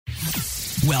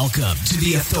Welcome to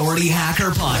the Authority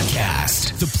Hacker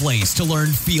Podcast, the place to learn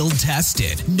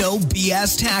field-tested, no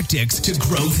BS tactics to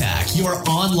growth hack your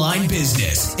online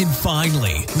business and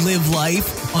finally live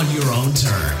life on your own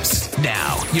terms.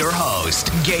 Now, your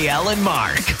host, Gael and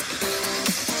Mark.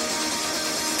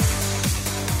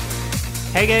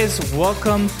 Hey guys,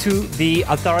 welcome to the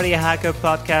Authority Hacker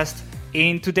Podcast.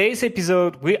 In today's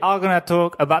episode, we are going to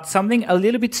talk about something a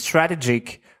little bit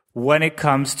strategic when it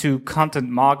comes to content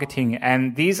marketing.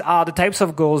 And these are the types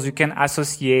of goals you can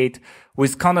associate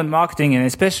with content marketing and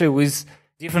especially with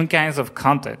different kinds of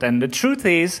content. And the truth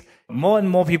is, more and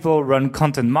more people run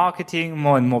content marketing,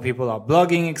 more and more people are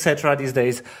blogging, etc. these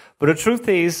days. But the truth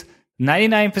is,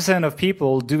 99% of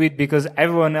people do it because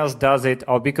everyone else does it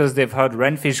or because they've heard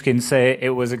Rand Fishkin say it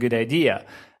was a good idea.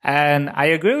 And I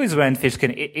agree with Rand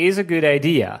Fishkin. It is a good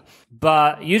idea.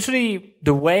 But usually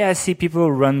the way I see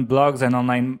people run blogs and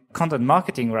online content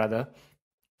marketing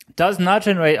does not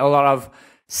generate a lot of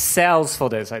sales for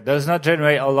their site. Does not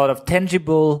generate a lot of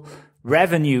tangible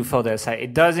revenue for their site.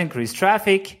 It does increase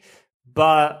traffic,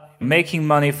 but making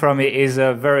money from it is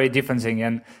a very different thing.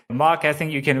 And Mark, I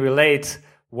think you can relate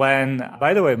when,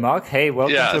 by the way, Mark, hey,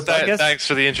 welcome to the podcast. Thanks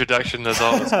for the introduction as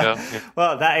always. Yeah.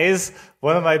 Well, that is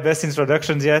one of my best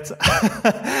introductions yet.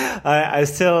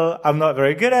 I'm not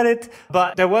very good at it,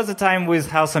 but there was a time with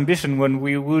House Ambition when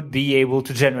we would be able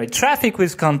to generate traffic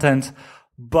with content,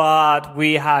 but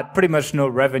we had pretty much no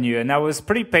revenue. And that was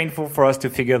pretty painful for us to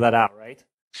figure that out, right?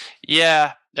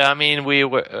 Yeah. I mean,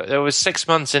 it was 6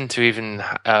 months into even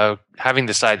having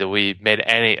decided that we made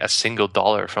a single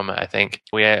dollar from it. I think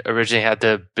we originally had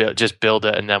to just build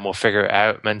it and then we'll figure it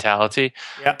out mentality.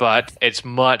 Yeah. But it's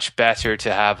much better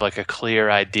to have like a clear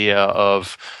idea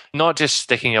of not just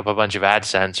sticking up a bunch of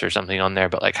AdSense or something on there,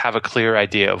 but like have a clear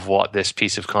idea of what this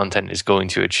piece of content is going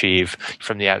to achieve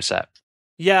from the outset.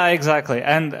 Yeah, exactly.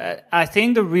 And I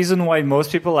think the reason why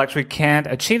most people actually can't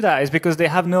achieve that is because they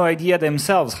have no idea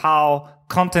themselves how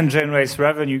content generates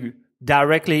revenue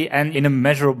directly and in a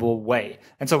measurable way.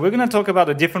 And so we're going to talk about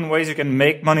the different ways you can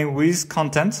make money with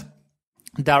content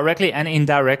directly and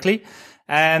indirectly.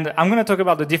 And I'm going to talk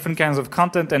about the different kinds of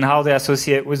content and how they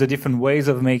associate with the different ways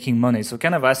of making money. So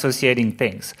kind of associating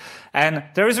things. And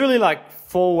there is really like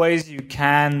 4 ways you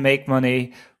can make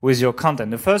money with your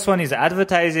content. The first one is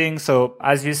advertising. So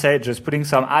as you said, just putting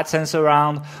some AdSense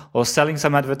around or selling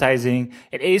some advertising.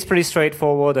 It is pretty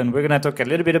straightforward and we're going to talk a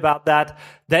little bit about that.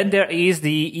 Then there is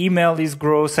the email list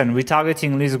growth and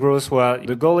retargeting list growth, where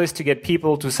the goal is to get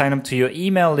people to sign up to your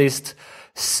email list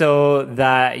so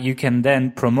that you can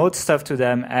then promote stuff to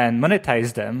them and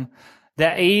monetize them.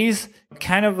 There is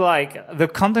kind of like the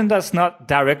content that's not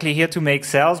directly here to make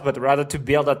sales, but rather to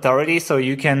build authority so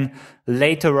you can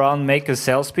later on make a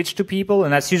sales pitch to people.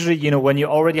 And that's usually, when you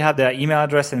already have their email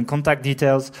address and contact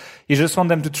details, you just want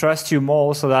them to trust you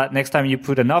more so that next time you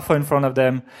put an offer in front of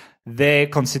them, they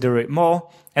consider it more.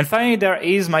 And finally, there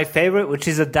is my favorite, which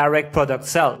is a direct product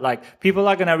sell. Like people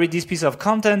are going to read this piece of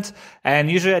content and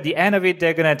usually at the end of it,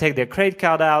 they're going to take their credit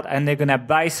card out and they're going to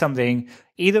buy something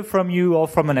either from you or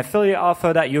from an affiliate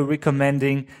offer that you're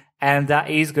recommending. And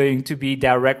that is going to be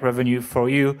direct revenue for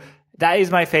you. That is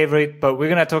my favorite, but we're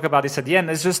going to talk about this at the end.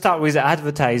 Let's just start with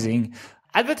advertising.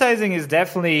 Advertising is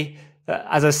definitely,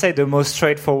 as I said, the most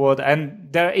straightforward. And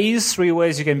there is 3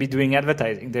 ways you can be doing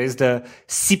advertising. There's the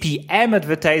CPM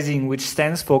advertising, which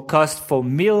stands for cost per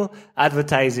mille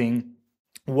advertising,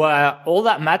 where all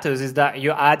that matters is that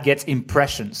your ad gets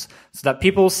impressions so that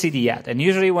people see the ad. And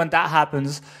usually when that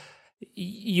happens,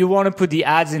 you want to put the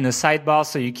ads in the sidebar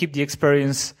so you keep the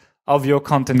experience of your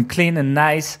content clean and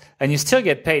nice, and you still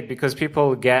get paid because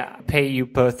people pay you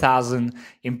per 1,000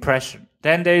 impression.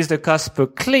 Then there is the cost per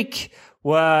click,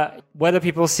 where whether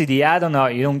people see the ad or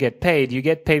not, you don't get paid. You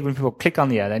get paid when people click on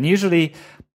the ad. And usually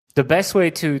the best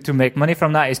way to make money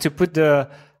from that is to put the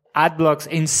ad blocks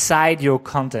inside your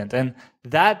content. And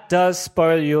that does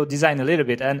spoil your design a little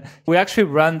bit. And we actually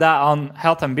run that on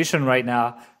Health Ambition right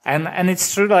now. And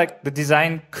it's true, like the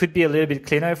design could be a little bit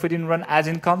cleaner if we didn't run ads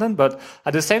in content, but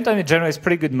at the same time, it generates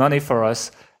pretty good money for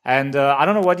us. And I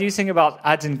don't know, what do you think about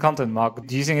ads in content, Mark?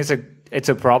 Do you think it's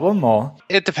a problem or?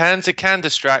 It depends. It can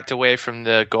distract away from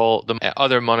the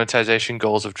other monetization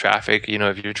goals of traffic.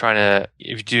 If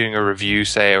you're doing a review,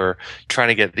 say, or trying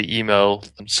to get the email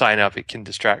sign up, it can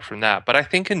distract from that. But I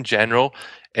think in general,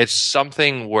 it's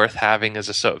something worth having as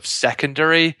a sort of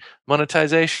secondary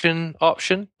monetization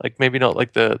option, like maybe not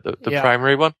like the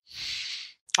primary one.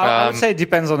 I would say it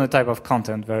depends on the type of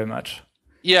content very much.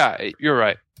 Yeah, you're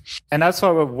right. And that's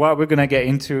what we're going to get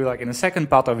into, like in the second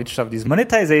part of each of these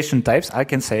monetization types. I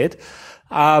can say it.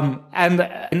 And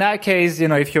in that case,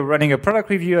 if you're running a product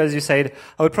review, as you said,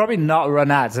 I would probably not run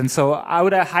ads. And so I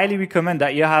would highly recommend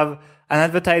that you have an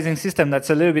advertising system that's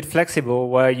a little bit flexible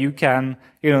where you can,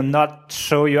 not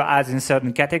show your ads in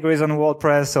certain categories on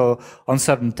WordPress or on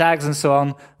certain tags and so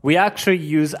on. We actually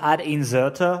use Ad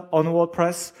Inserter on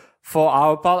WordPress for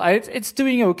our part. It's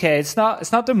doing okay. It's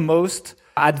not the most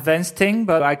advanced thing,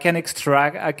 but I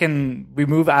can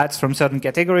remove ads from certain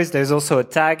categories. There's also a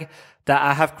tag that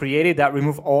I have created that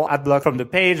remove all ad block from the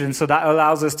page. And so that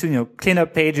allows us to, clean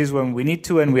up pages when we need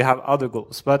to and we have other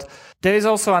goals. But there is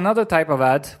also another type of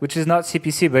ad, which is not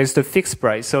CPC, but it's the fixed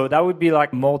price. So that would be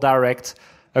like more direct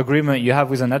agreement you have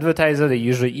with an advertiser. They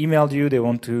usually emailed you. They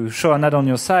want to show an ad on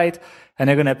your site and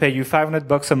they're going to pay you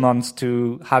 $500 a month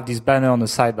to have this banner on the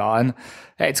sidebar. And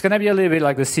it's going to be a little bit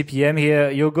like the CPM here.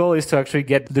 Your goal is to actually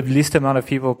get the least amount of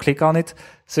people click on it.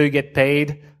 So you get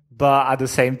paid. But at the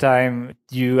same time,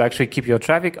 you actually keep your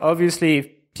traffic. Obviously, if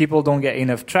people don't get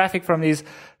enough traffic from these,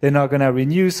 they're not going to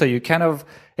renew. So it's kind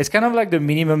of like the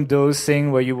minimum dose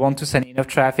thing where you want to send enough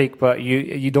traffic, but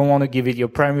you don't want to give it your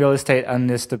prime real estate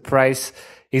unless the price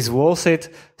is worth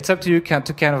it. It's up to you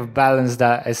to kind of balance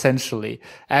that essentially.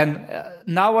 And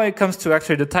now when it comes to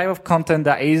actually the type of content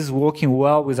that is working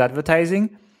well with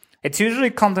advertising, it's usually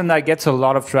content that gets a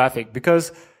lot of traffic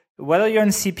because whether you're in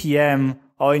CPM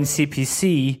or in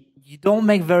CPC, you don't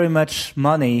make very much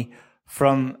money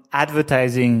from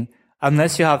advertising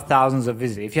unless you have thousands of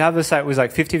visits. If you have a site with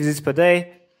like 50 visits per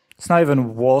day, it's not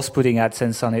even worth putting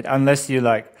AdSense on it unless you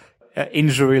like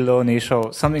injury loan-ish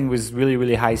or something with really,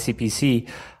 really high CPC.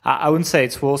 I wouldn't say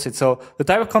it's worth it. So the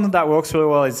type of content that works really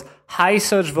well is high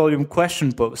search volume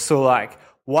question posts. So like,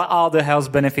 what are the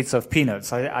health benefits of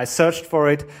peanuts? I searched for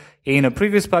it in a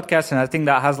previous podcast, and I think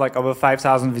that has like over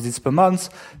 5,000 visits per month.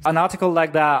 An article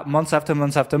like that, months after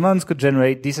months after months, could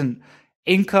generate decent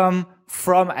income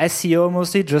from SEO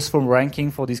mostly, just from ranking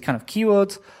for these kind of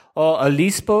keywords, or a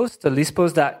list post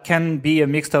that can be a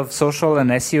mix of social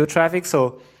and SEO traffic.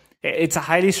 So it's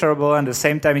highly shareable, and at the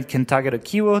same time, it can target a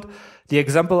keyword. The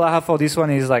example I have for this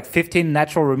one is like 15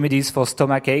 natural remedies for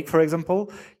stomachache, for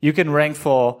example. You can rank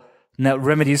for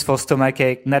remedies for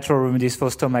stomachache, natural remedies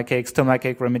for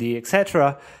stomachache remedy,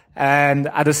 etc. And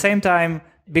at the same time,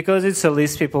 because it's a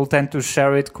list, people tend to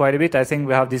share it quite a bit. I think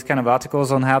we have these kind of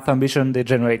articles on Health Ambition. They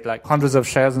generate like hundreds of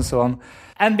shares and so on.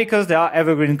 And because they are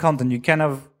evergreen content, you kind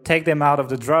of take them out of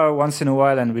the drawer once in a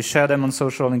while and we share them on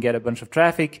social and get a bunch of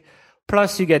traffic.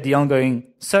 Plus you get the ongoing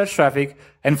search traffic.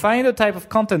 And finally, the type of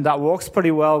content that works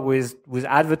pretty well with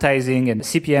advertising and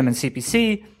CPM and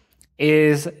CPC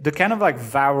is the kind of like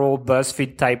viral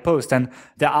BuzzFeed type post. And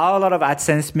there are a lot of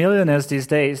AdSense millionaires these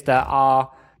days that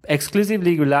are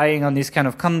exclusively relying on this kind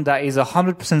of content that is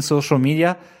 100% social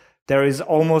media. There is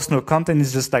almost no content.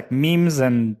 It's just like memes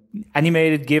and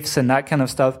animated GIFs and that kind of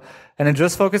stuff. And then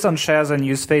just focus on shares and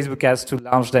use Facebook ads to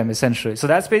launch them essentially. So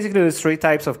that's basically the three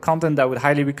types of content that I would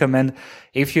highly recommend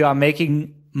if you are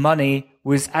making money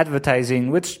with advertising,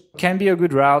 which can be a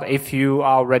good route if you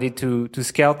are ready to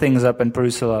scale things up and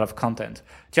produce a lot of content.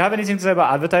 Do you have anything to say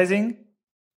about advertising?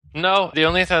 No, the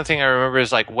only other thing I remember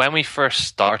is like when we first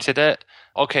started it,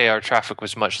 okay, our traffic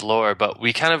was much lower, but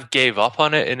we kind of gave up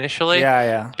on it initially.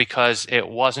 Yeah. Because it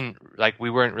wasn't like we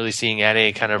weren't really seeing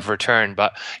any kind of return.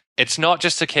 But it's not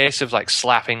just a case of like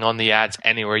slapping on the ads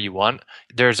anywhere you want.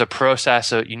 There's a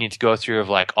process that you need to go through of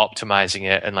like optimizing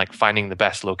it and like finding the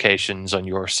best locations on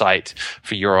your site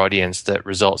for your audience that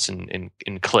results in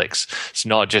clicks. It's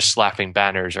not just slapping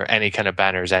banners or any kind of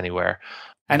banners anywhere.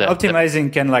 And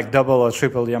optimizing can like double or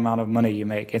triple the amount of money you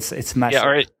make. It's massive. Yeah,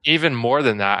 or even more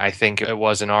than that, I think it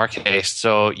was in our case.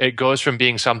 So it goes from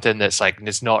being something that's like,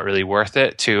 it's not really worth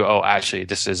it to, oh, actually,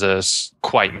 this is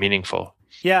quite meaningful.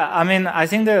 Yeah, I mean, I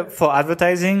think that for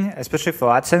advertising, especially for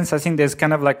AdSense, I think there's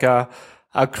kind of like a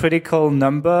critical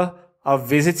number of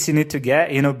visits you need to get.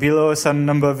 Below a certain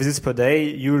number of visits per day,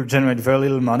 you will generate very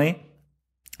little money.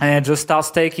 And it just starts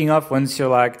taking off once you're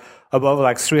like above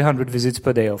like 300 visits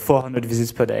per day or 400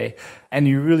 visits per day. And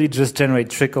you really just generate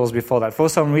trickles before that. For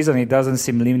some reason, it doesn't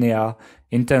seem linear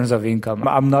in terms of income.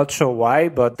 I'm not sure why,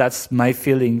 but that's my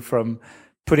feeling from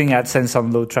putting AdSense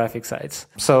on low traffic sites.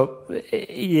 So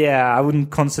yeah, I wouldn't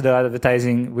consider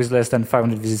advertising with less than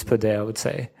 500 visits per day, I would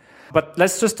say. But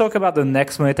let's just talk about the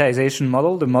next monetization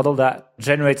model, the model that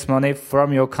generates money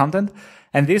from your content.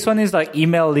 And this one is like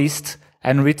email list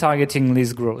and retargeting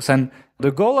list growth. And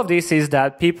the goal of this is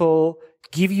that people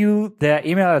give you their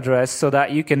email address so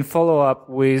that you can follow up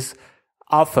with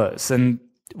offers. And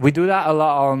we do that a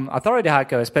lot on Authority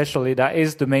Hacker, especially. That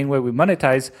is the main way we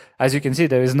monetize. As you can see,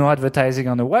 there is no advertising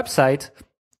on the website.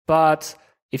 But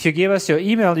if you give us your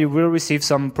email, you will receive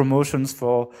some promotions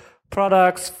for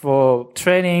products, for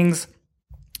trainings,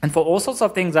 and for all sorts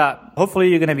of things that hopefully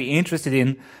you're going to be interested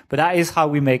in. But that is how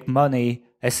we make money,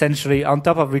 essentially, on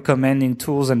top of recommending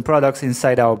tools and products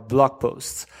inside our blog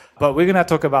posts. But we're going to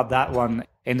talk about that one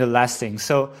in the last thing.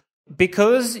 So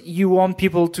because you want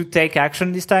people to take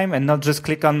action this time and not just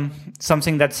click on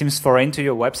something that seems foreign to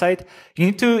your website, you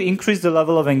need to increase the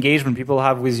level of engagement people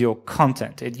have with your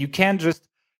content. You can't just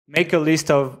make a list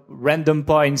of random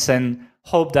points and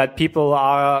hope that people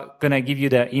are going to give you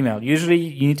their email. Usually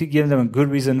you need to give them a good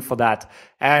reason for that.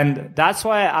 And that's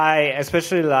why I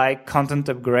especially like content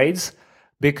upgrades,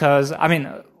 because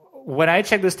when I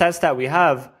check the stats that we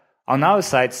have on our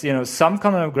sites, some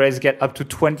content upgrades get up to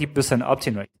 20%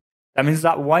 opt-in rate. That means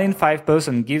that 1 in 5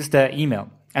 person gives their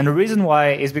email. And the reason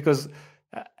why is because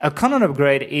a content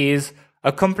upgrade is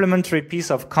a complementary piece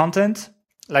of content,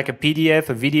 like a PDF,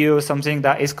 a video, something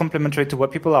that is complementary to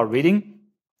what people are reading,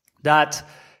 that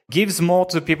gives more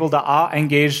to people that are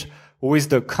engaged with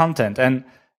the content. And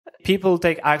people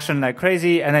take action like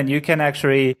crazy, and then you can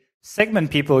actually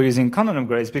segment people using content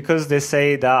upgrades because they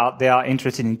say that they are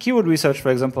interested in keyword research,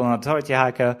 for example, on Authority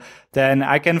Hacker. Then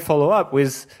I can follow up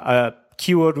with a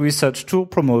keyword research tool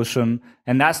promotion,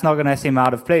 and that's not going to seem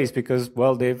out of place because,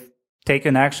 well, they've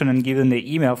taken action and given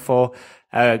the email for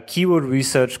a keyword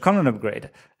research content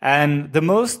upgrade. And the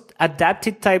most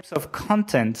adapted types of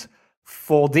content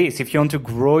for this, if you want to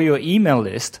grow your email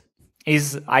list,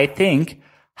 is, I think,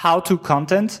 how-to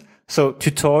content. So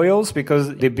tutorials,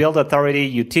 because they build authority,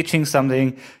 you're teaching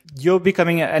something, because you're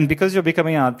becoming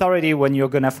an authority, when you're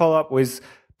going to follow up with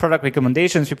product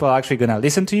recommendations, people are actually going to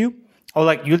listen to you. Or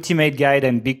like ultimate guide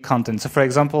and big content. So for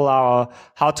example, our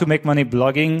how to make money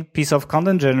blogging piece of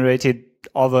content generated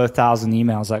over 1,000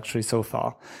 emails actually so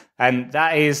far. And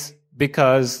that is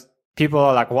because people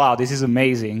are like, wow, this is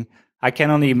amazing. I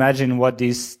can only imagine what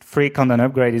this free content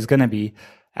upgrade is going to be.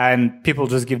 And people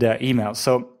just give their email.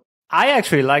 So I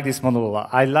actually like this model a lot.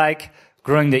 I like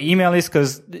growing the email list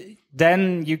because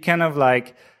then you kind of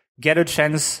like get a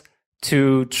chance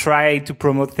to try to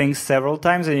promote things several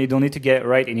times and you don't need to get it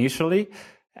right initially.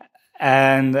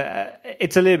 And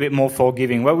it's a little bit more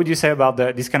forgiving. What would you say about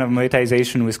this kind of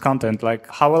monetization with content? Like,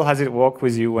 how well has it worked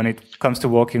with you when it comes to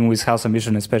working with House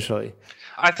Ambition especially?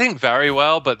 I think very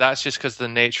well, but that's just because the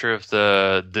nature of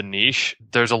the niche.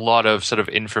 There's a lot of sort of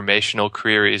informational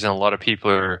queries and a lot of people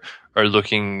are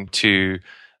looking to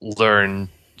learn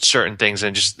certain things,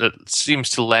 and just it seems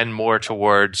to lend more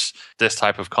towards this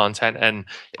type of content. And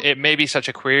it may be such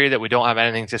a query that we don't have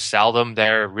anything to sell them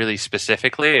there really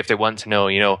specifically. If they want to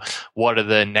know, what are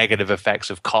the negative effects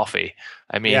of coffee?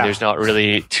 There's not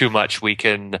really too much we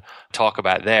can talk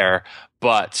about there,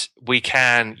 but we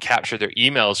can capture their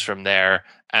emails from there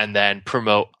and then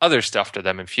promote other stuff to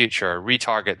them in future, or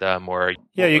retarget them, or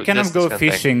you kind of go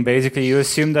fishing. Basically, you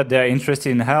assume that they're interested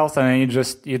in health, and then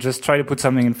you just try to put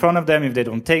something in front of them. If they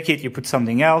don't take it, you put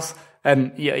something else,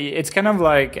 and it's kind of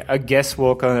like a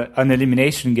guesswork, an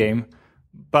elimination game.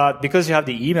 But because you have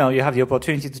the email, you have the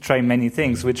opportunity to try many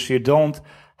things, which you don't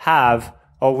have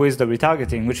always the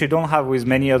retargeting, which you don't have with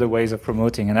many other ways of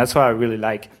promoting, and that's what I really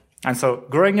like. And so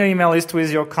growing your email list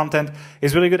with your content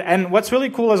is really good. And what's really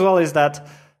cool as well is that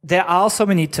there are so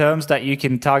many terms that you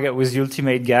can target with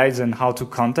ultimate guides and how-to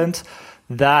content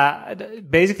that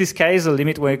basically sky is the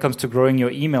limit when it comes to growing your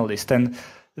email list. And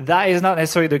that is not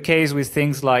necessarily the case with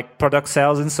things like product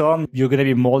sales and so on. You're going to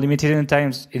be more limited in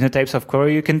the types of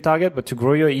query you can target. But to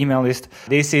grow your email list,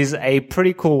 this is a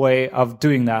pretty cool way of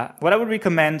doing that. What I would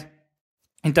recommend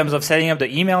in terms of setting up the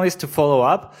email list to follow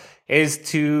up is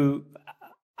to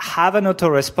have an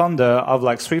autoresponder of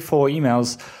like 3-4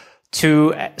 emails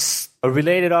to a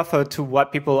related offer to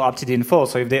what people opted in for.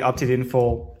 So if they opted in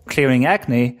for clearing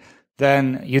acne,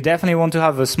 then you definitely want to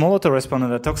have a small autoresponder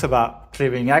that talks about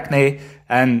clearing acne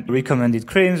and recommended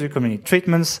creams, recommended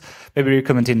treatments, maybe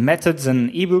recommended methods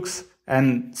and ebooks,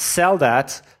 and sell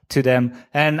that to them.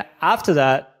 And after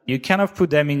that, you kind of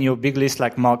put them in your big list,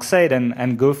 like Mark said,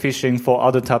 and go fishing for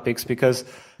other topics, because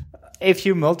if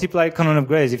you multiply content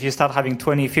upgrades, if you start having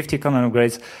 20, 50 content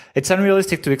upgrades, it's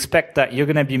unrealistic to expect that you're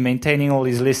going to be maintaining all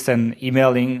these lists and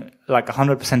emailing like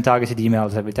 100% targeted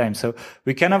emails every time. So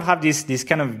we kind of have this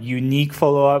kind of unique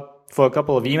follow-up for a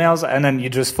couple of emails, and then you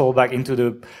just fall back into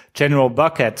the general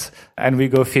bucket and we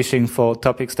go fishing for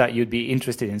topics that you'd be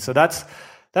interested in. So that's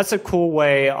a cool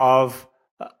way of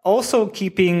also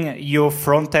keeping your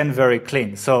front end very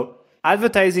clean. So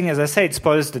advertising, as I said,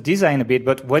 spoils the design a bit,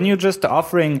 but when you're just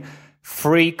offering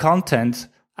free content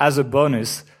as a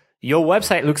bonus, your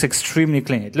website looks extremely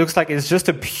clean. It looks like it's just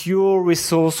a pure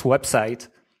resource website.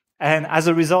 And as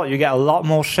a result, you get a lot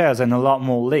more shares and a lot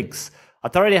more links.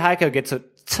 Authority Hacker gets a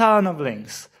ton of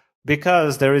links,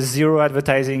 because there is zero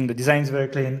advertising. The design is very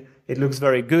clean. It looks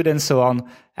very good and so on.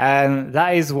 And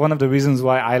that is one of the reasons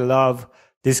why I love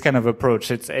this kind of approach.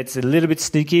 It's a little bit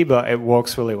sneaky, but it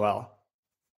works really well.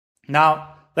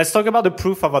 Now, let's talk about the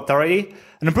proof of authority.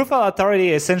 And the proof of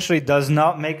authority essentially does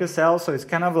not make a sale, so it's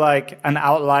kind of like an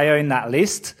outlier in that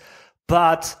list.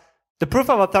 But the proof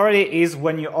of authority is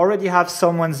when you already have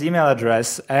someone's email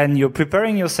address and you're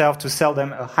preparing yourself to sell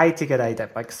them a high-ticket item,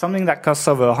 like something that costs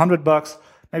over $100,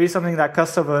 maybe something that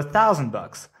costs over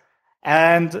 $1,000.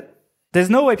 And there's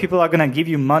no way people are going to give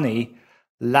you money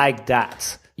like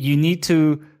that. You need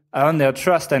to earn their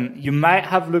trust, and you might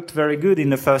have looked very good in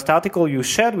the first article you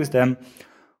shared with them,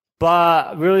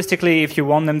 but realistically, if you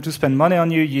want them to spend money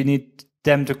on you, you need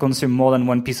them to consume more than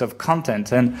one piece of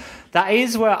content. And that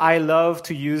is where I love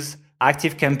to use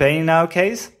Active Campaign in our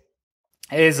case.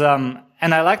 And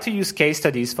I like to use case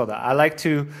studies for that. I like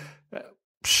to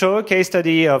show a case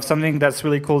study of something that's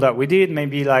really cool that we did,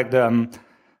 maybe like the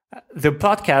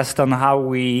podcast on how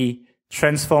we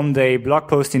transformed a blog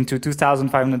post into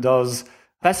 $2,500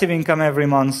 passive income every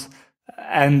month,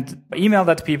 and email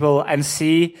that to people and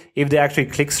see if they actually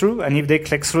click through. And if they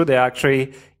click through, there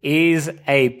actually is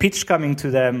a pitch coming to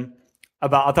them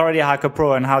about Authority Hacker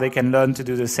Pro and how they can learn to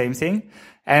do the same thing.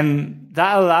 And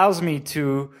that allows me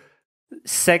to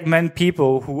segment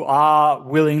people who are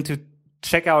willing to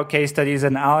check our case studies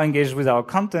and are engaged with our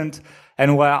content,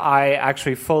 and where I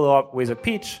actually follow up with a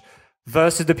pitch,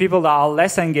 versus the people that are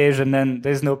less engaged and then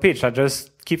there's no pitch. I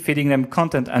just keep feeding them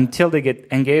content until they get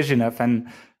engaged enough, and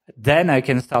then I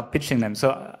can start pitching them.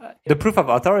 So the proof of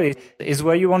authority is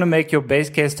where you want to make your base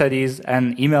case studies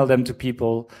and email them to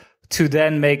people to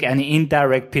then make an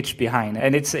indirect pitch behind.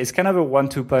 And it's kind of a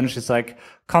 1-2 punch. It's like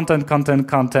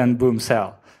content, boom,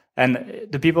 sell. And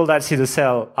the people that see the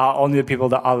sell are only the people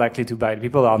that are likely to buy. The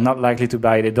people that are not likely to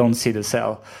buy, they don't see the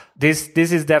sell. This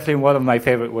is definitely one of my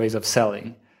favorite ways of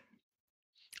selling.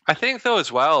 I think though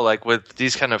as well, like with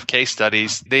these kind of case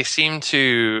studies, they seem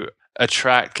to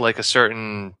attract like a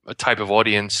certain type of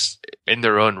audience in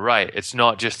their own right. It's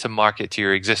not just to market to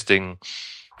your existing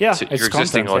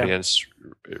audience,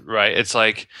 right? It's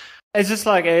just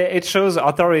like it shows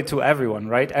authority to everyone,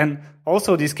 right? And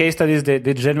also these case studies, they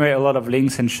generate a lot of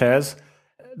links and shares.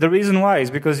 The reason why is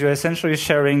because you're essentially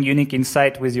sharing unique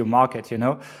insight with your market, you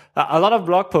know? A lot of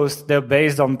blog posts, they're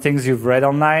based on things you've read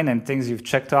online and things you've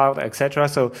checked out, etc.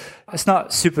 So it's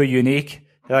not super unique.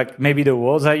 Like maybe the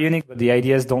words are unique, but the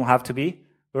ideas don't have to be.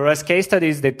 Whereas case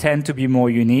studies, they tend to be more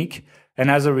unique.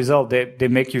 And as a result, they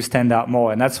make you stand out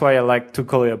more. And that's why I like to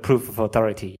call it a proof of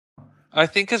authority. I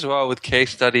think as well with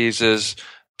case studies is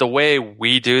the way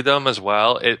we do them as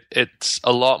well. It's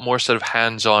a lot more sort of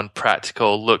hands-on,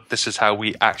 practical. Look, this is how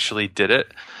we actually did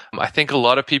it. I think a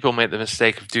lot of people make the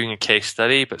mistake of doing a case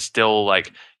study, but still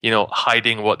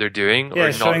hiding what they're doing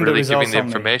or not really giving the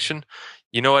information.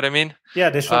 You know what I mean? Yeah,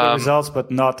 they show the results,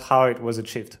 but not how it was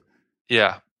achieved.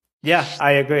 Yeah. Yeah,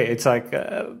 I agree. It's like,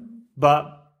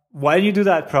 but when you do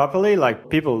that properly, like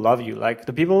people love you. Like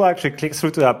the people who actually click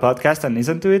through to that podcast and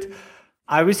listen to it,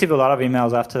 I receive a lot of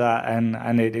emails after that,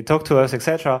 and they talk to us,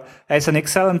 etc. It's an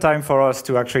excellent time for us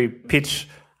to actually pitch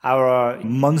our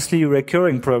monthly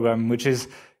recurring program, which is,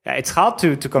 it's hard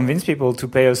to convince people to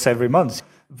pay us every month.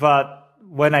 But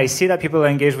when I see that people are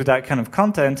engaged with that kind of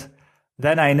content,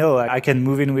 then I know I can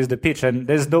move in with the pitch. And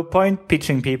there's no point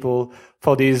pitching people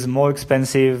for these more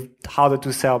expensive, harder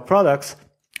to sell products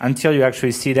until you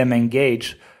actually see them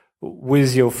engage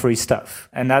with your free stuff.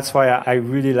 And that's why I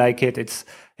really like it.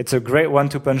 It's a great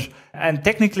 1-2 punch. And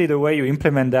technically, the way you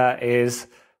implement that is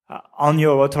on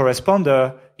your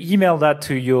autoresponder, email that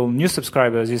to your new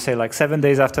subscribers. You say like 7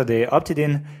 days after they opted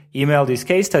in, email this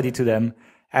case study to them.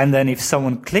 And then if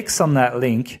someone clicks on that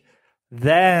link,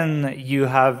 then you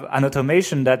have an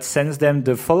automation that sends them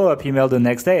the follow-up email the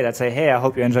next day that say, hey, I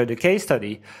hope you enjoyed the case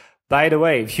study. By the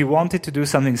way, if you wanted to do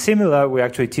something similar, we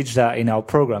actually teach that in our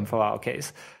program for our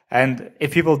case. And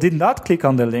if people did not click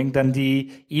on the link, then the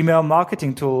email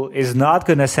marketing tool is not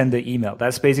going to send the email.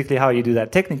 That's basically how you do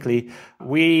that technically.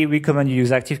 We recommend you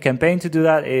use Active Campaign to do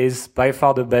that. It is by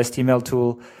far the best email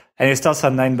tool. And it starts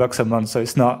at $9 a month, so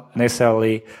it's not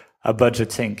necessarily a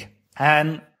budget thing.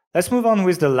 And let's move on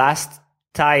with the last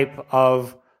type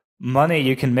of money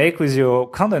you can make with your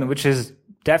content, which is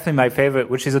definitely my favorite,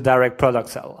 which is a direct product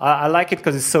sell. I like it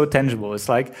because it's so tangible.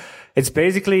 It's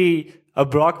basically a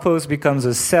blog post becomes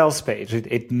a sales page.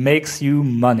 It makes you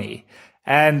money.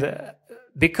 And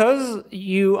because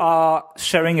you are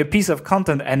sharing a piece of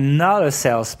content and not a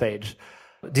sales page,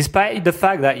 despite the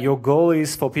fact that your goal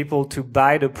is for people to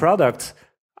buy the product,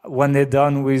 when they're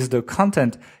done with the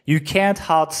content, you can't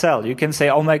hard sell. You can say,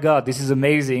 oh my God, this is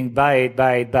amazing. Buy it,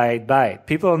 buy it, buy it, buy it.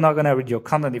 People are not going to read your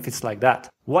content if it's like that.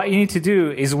 What you need to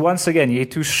do is, once again, you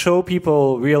need to show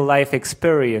people real life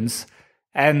experience.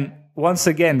 And once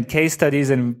again, case studies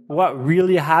and what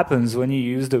really happens when you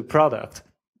use the product.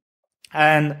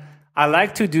 And I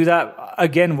like to do that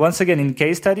again, once again, in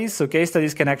case studies. So case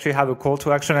studies can actually have a call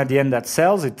to action at the end that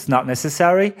sells. It's not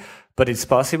necessary, but it's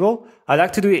possible. I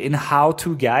like to do it in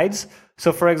how-to guides.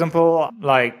 So for example,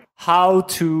 like how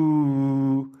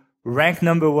to rank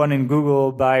number one in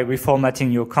Google by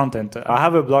reformatting your content. I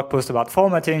have a blog post about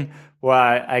formatting where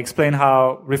I explain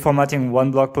how reformatting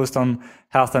one blog post on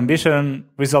health ambition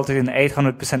resulted in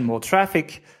 800% more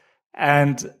traffic.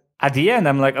 And at the end,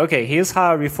 I'm like, okay, here's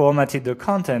how I reformatted the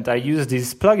content. I use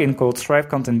this plugin called Stripe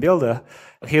Content Builder.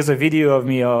 Here's a video of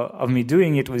me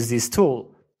doing it with this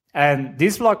tool. And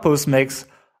this blog post makes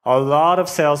a lot of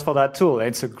sales for that tool.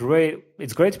 It's great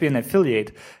to be an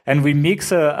affiliate. And we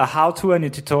mix a how-to and a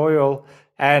tutorial,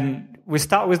 and we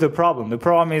start with the problem. The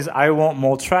problem is I want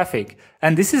more traffic.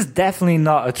 And this is definitely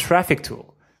not a traffic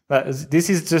tool. But this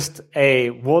is just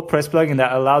a WordPress plugin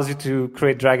that allows you to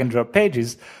create drag and drop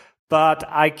pages. But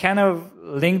I kind of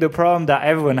link the problem that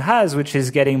everyone has, which is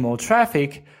getting more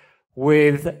traffic,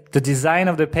 with the design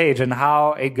of the page and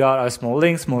how it got us more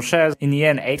links, more shares. In the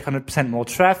end, 800% more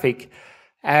traffic.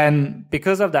 And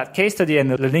because of that case study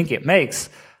and the link it makes,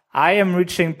 I am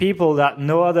reaching people that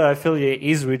no other affiliate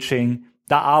is reaching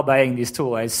that are buying this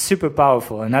tool. It's super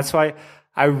powerful. And that's why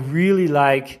I really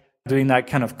like doing that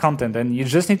kind of content. And you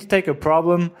just need to take a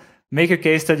problem, make a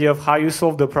case study of how you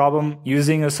solve the problem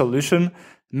using a solution,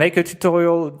 make a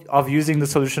tutorial of using the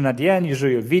solution at the end,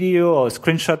 usually a video or a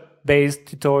screenshot-based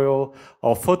tutorial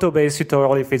or photo-based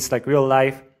tutorial if it's like real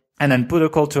life, and then put a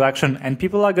call to action, and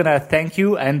people are going to thank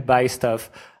you and buy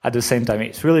stuff at the same time.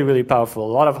 It's really, really powerful.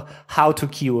 A lot of how-to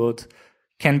keyword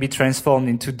can be transformed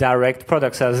into direct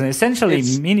product sales and essentially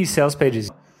mini sales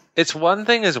pages. It's one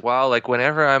thing as well, like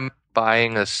whenever I'm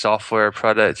buying a software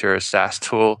product or a SaaS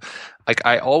tool, like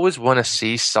I always want to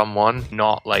see someone,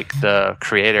 not like the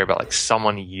creator, but like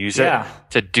someone use it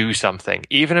to do something,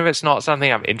 even if it's not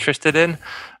something I'm interested in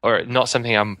or not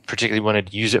something I'm particularly want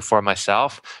to use it for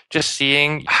myself. Just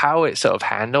seeing how it sort of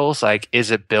handles, like,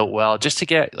 is it built well, just to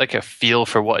get like a feel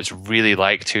for what it's really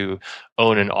like to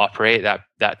own and operate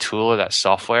that tool or that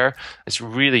software. It's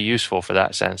really useful for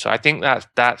that sense. So I think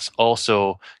that's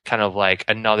also kind of like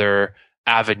another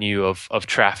avenue of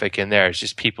traffic in there. It's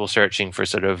just people searching for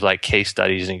sort of like case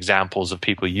studies and examples of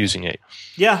people using it.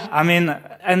 Yeah, I mean,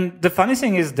 and the funny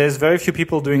thing is there's very few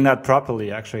people doing that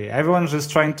properly, actually. Everyone's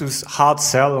just trying to hard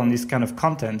sell on this kind of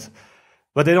content,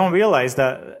 but they don't realize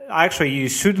that actually you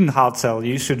shouldn't hard sell.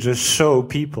 You should just show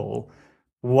people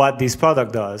what this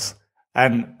product does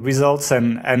and results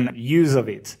and use of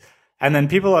it. And then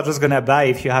people are just going to buy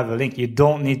if you have a link. You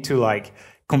don't need to like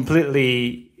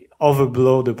completely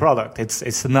overblow the product.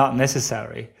 It's not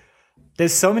necessary.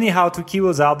 There's so many how-to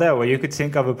keywords out there where you could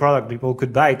think of a product people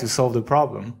could buy to solve the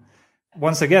problem.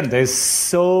 Once again, there's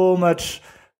so much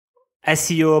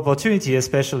SEO opportunity,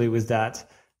 especially with that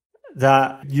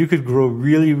you could grow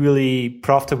really, really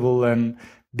profitable and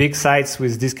big sites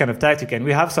with this kind of tactic. And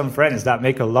we have some friends that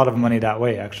make a lot of money that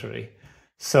way, actually.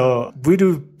 So we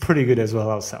do pretty good as well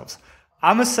ourselves.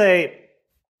 I must say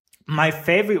my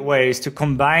favorite way is to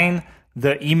combine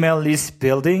the email list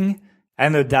building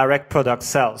and the direct product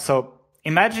sell. So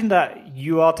imagine that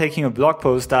you are taking a blog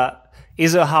post that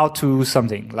is a how-to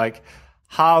something, like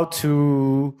how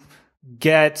to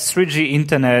get 3G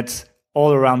internet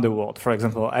all around the world, for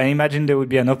example. And imagine there would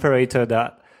be an operator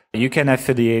that you can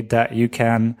affiliate, that you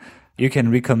can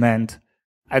recommend,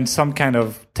 and some kind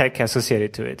of tech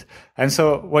associated to it. And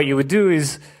so what you would do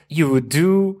is you would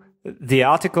do the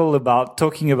article about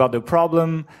talking about the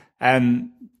problem and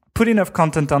put enough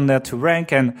content on there to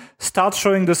rank and start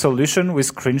showing the solution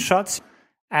with screenshots.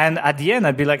 And at the end,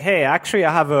 I'd be like, hey, actually,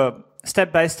 I have a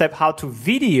step-by-step how-to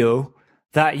video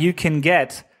that you can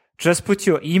get. Just put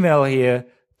your email here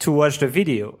to watch the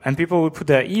video. And people would put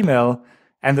their email,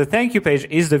 and the thank you page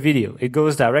is the video. It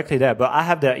goes directly there, but I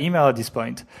have their email at this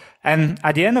point. And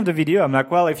at the end of the video, I'm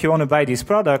like, well, if you want to buy this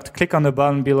product, click on the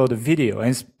button below the video.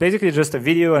 And it's basically just a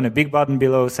video and a big button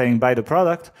below saying buy the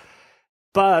product.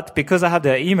 But because I have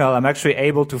their email, I'm actually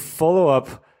able to follow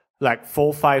up like 4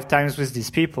 or 5 times with these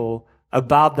people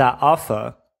about that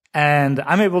offer. And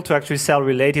I'm able to actually sell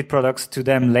related products to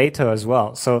them later as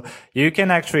well. So you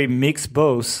can actually mix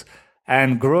both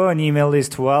and grow an email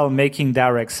list while making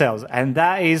direct sales. And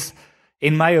that is,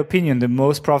 in my opinion, the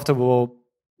most profitable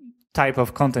type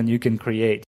of content you can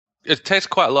create. It takes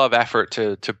quite a lot of effort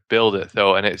to build it,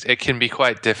 though, and it can be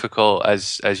quite difficult,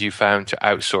 as you found, to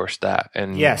outsource that.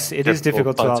 And yes, it is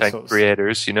difficult to outsource.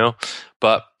 Creators,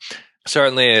 but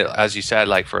certainly, as you said,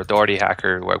 like for Authority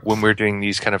Hacker, when we're doing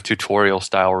these kind of tutorial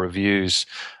style reviews,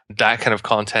 that kind of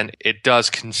content, it does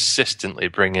consistently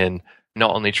bring in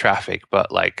not only traffic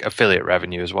but like affiliate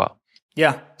revenue as well.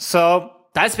 Yeah, so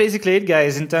that's basically it,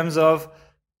 guys, in terms of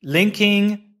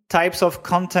linking types of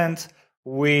content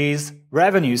with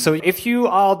revenue. So if you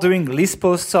are doing list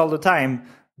posts all the time,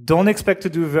 don't expect to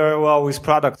do very well with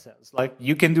product sales. Like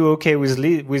you can do okay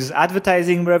with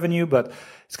advertising revenue, but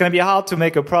it's going to be hard to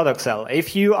make a product sell.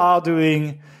 If you are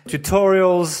doing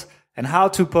tutorials and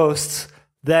how-to posts,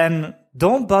 then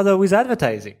don't bother with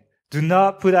advertising. Do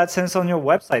not put AdSense on your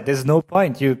website. There's no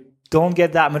point. You don't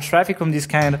get that much traffic from this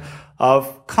kind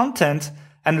of content.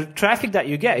 And the traffic that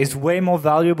you get is way more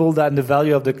valuable than the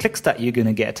value of the clicks that you're going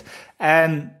to get.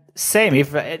 And same,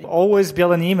 always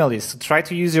build an email list. Try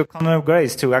to use your content of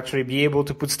grace to actually be able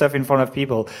to put stuff in front of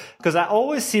people. Because I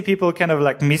always see people kind of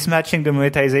like mismatching the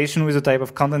monetization with the type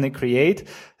of content they create.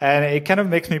 And it kind of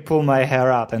makes me pull my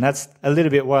hair out. And that's a little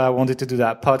bit why I wanted to do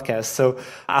that podcast. So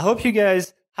I hope you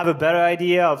guys have a better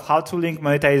idea of how to link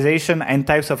monetization and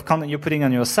types of content you're putting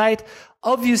on your site.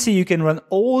 Obviously, you can run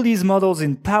all these models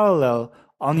in parallel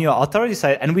on your authority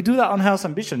site. And we do that on Health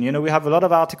Ambition. We have a lot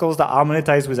of articles that are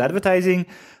monetized with advertising,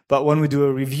 but when we do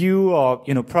a review or,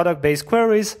 product-based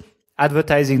queries,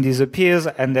 advertising disappears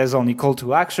and there's only call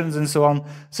to actions and so on.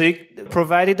 So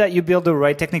provided that you build the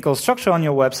right technical structure on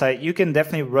your website, you can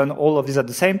definitely run all of these at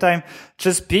the same time.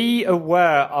 Just be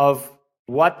aware of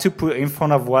what to put in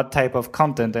front of what type of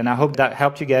content. And I hope that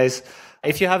helped you guys.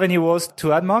 If you have any words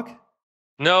to add, Mark?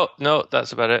 No,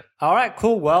 that's about it. All right,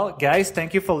 cool. Well, guys,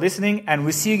 thank you for listening, and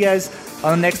we'll see you guys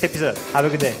on the next episode. Have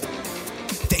a good day.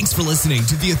 Thanks for listening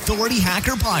to the Authority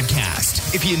Hacker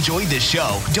Podcast. If you enjoyed this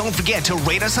show, don't forget to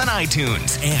rate us on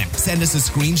iTunes and send us a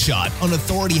screenshot on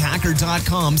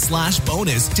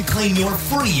authorityhacker.com/bonus to claim your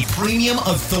free premium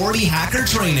Authority Hacker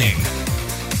training.